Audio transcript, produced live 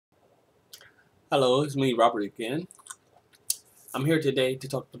Hello, it's me, Robert, again. I'm here today to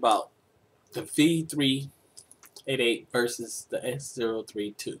talk about the V388 versus the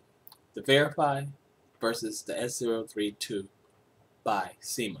S032. The Viefly versus the S032 by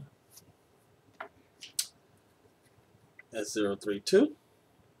Syma. S032.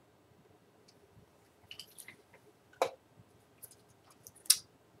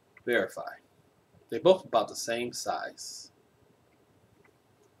 Viefly. They're both about the same size.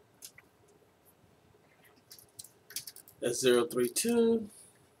 S032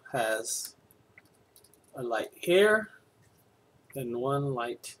 has a light here and one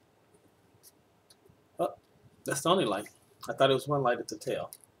light. Oh, that's the only light. I thought it was one light at the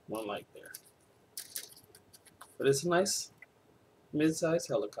tail. One light there. But it's a nice mid-size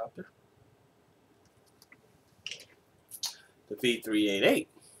helicopter. The V388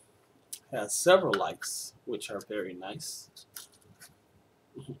 has several lights, which are very nice.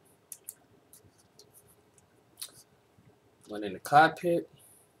 One in the cockpit,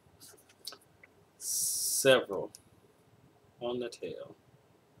 several on the tail,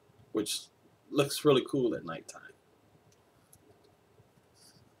 which looks really cool at nighttime.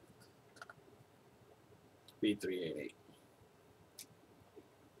 V388.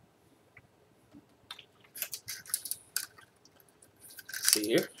 See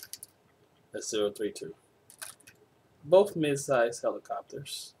here, S032. Both mid-size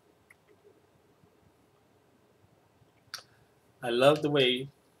helicopters. I love the way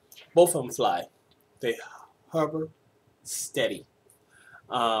both of them fly. They hover steady.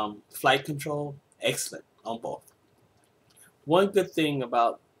 Flight control, excellent on both. One good thing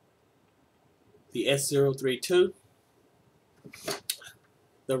about the S032,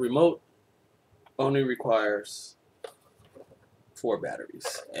 the remote only requires 4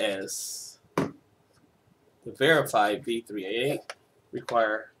 batteries, as the verified V388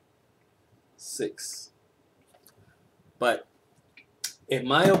 require 6. But in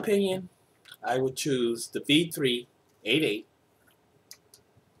my opinion, I would choose the V388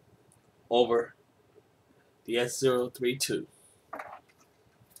 over the S032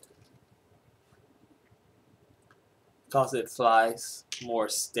 because it flies more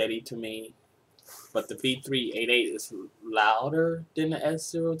steady to me. But the V388 is louder than the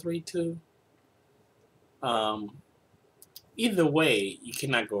S032. Either way, you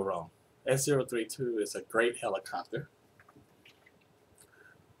cannot go wrong. S032 is a great helicopter.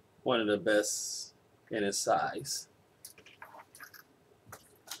 One of the best in its size.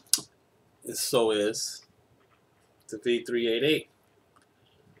 And so is the V388.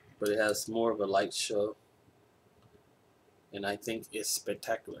 But it has more of a light show. And I think it's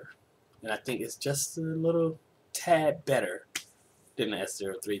spectacular. And I think it's just a little tad better than the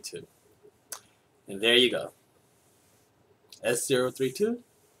S032. And there you go. S032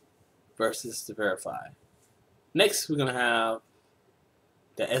 versus the Viefly. Next, we're going to have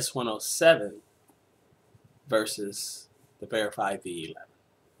the S107 versus the Viefly V11.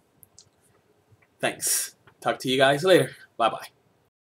 Thanks. Talk to you guys later. Bye-bye.